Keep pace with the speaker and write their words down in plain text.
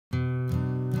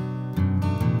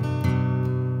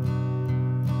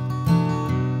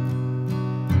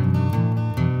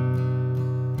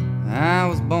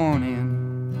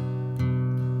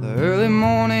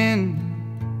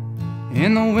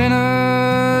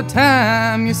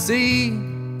time, you see,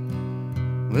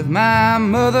 with my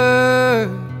mother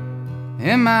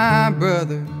and my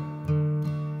brother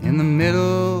in the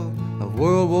middle of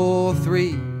World War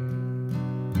III.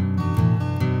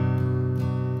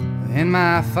 And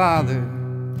my father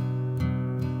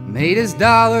made his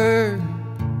dollar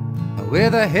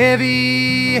with a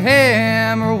heavy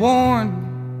hammer worn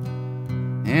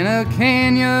in a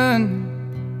canyon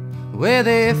where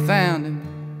they found him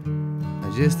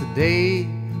just the day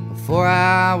before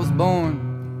I was born.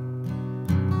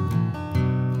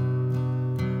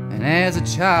 And as a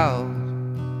child,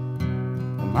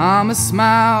 Mama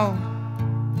smiled,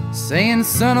 saying,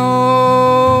 "Son,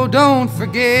 oh, don't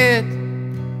forget,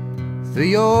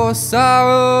 through your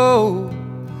sorrow,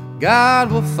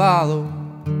 God will follow.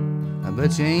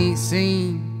 But you ain't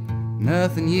seen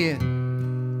nothing yet."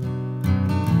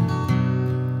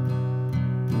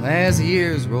 Well, as the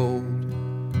years rolled,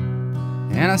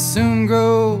 and I soon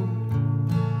grew,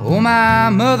 oh, my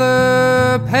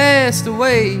mother passed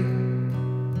away,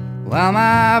 while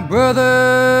my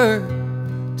brother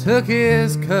took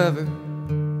his cover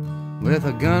with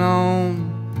a gun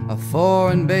on a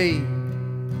foreign bay.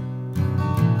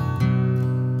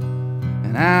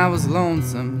 And I was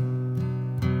lonesome,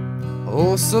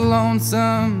 oh, so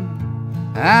lonesome.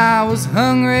 I was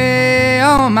hungry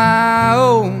on my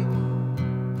own,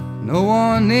 no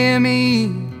one near me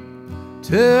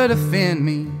to defend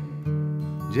me,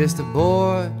 just a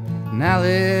boy now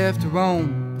left to roam.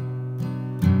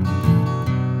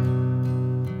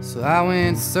 So I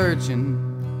went searching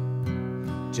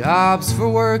jobs for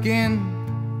working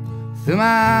through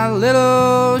my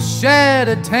little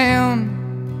shattered town.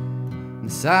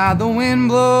 Inside the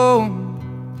wind-blown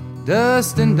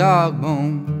dust and dog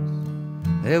bones,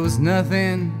 there was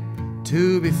nothing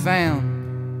to be found.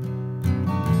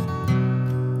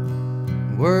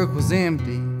 Work was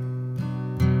empty,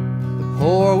 the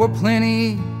poor were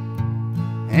plenty,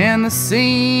 and the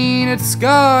scene had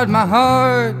scarred my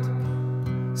heart.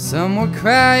 Some were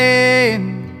crying,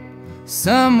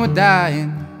 some were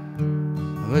dying,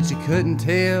 but you couldn't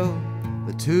tell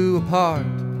the two apart.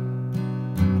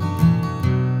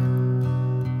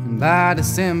 And by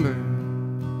December,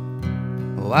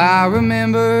 oh, I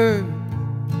remember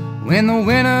when the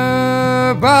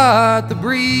winter brought the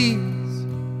breeze,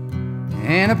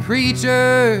 and a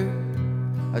preacher,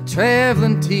 a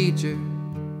traveling teacher,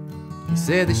 he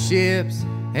said the ships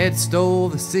had stole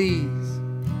the seas.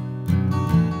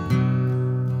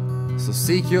 So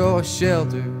seek your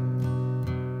shelter,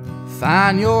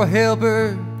 find your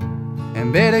helper,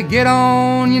 and better get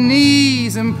on your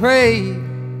knees and pray.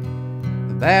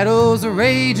 The battles are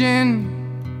raging,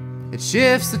 it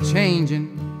shifts are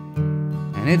changing,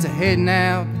 and it's a heading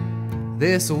out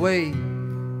this way.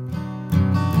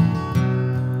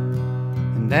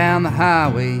 Down the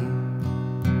highway,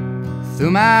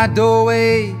 through my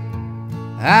doorway,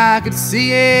 I could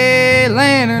see a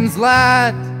lantern's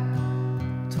light.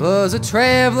 'Twas a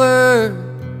traveler,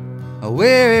 a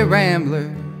weary rambler.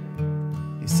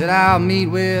 He said, "I'll meet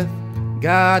with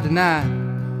God tonight."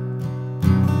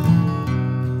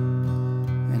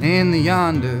 And in the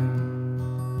yonder,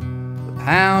 the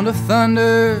pound of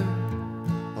thunder,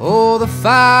 oh, the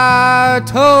fire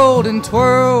told and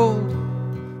twirled.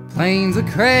 Planes are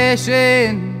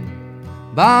crashing,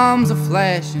 bombs are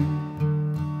flashing,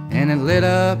 and it lit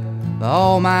up the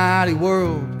almighty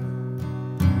world.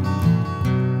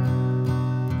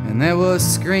 And there was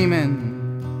screaming,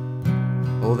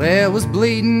 oh, there was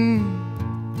bleeding,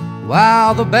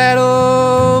 while the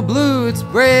battle blew its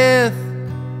breath.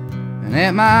 And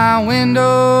at my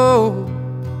window,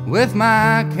 with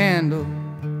my candle,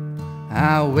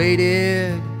 I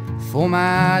waited for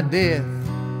my death.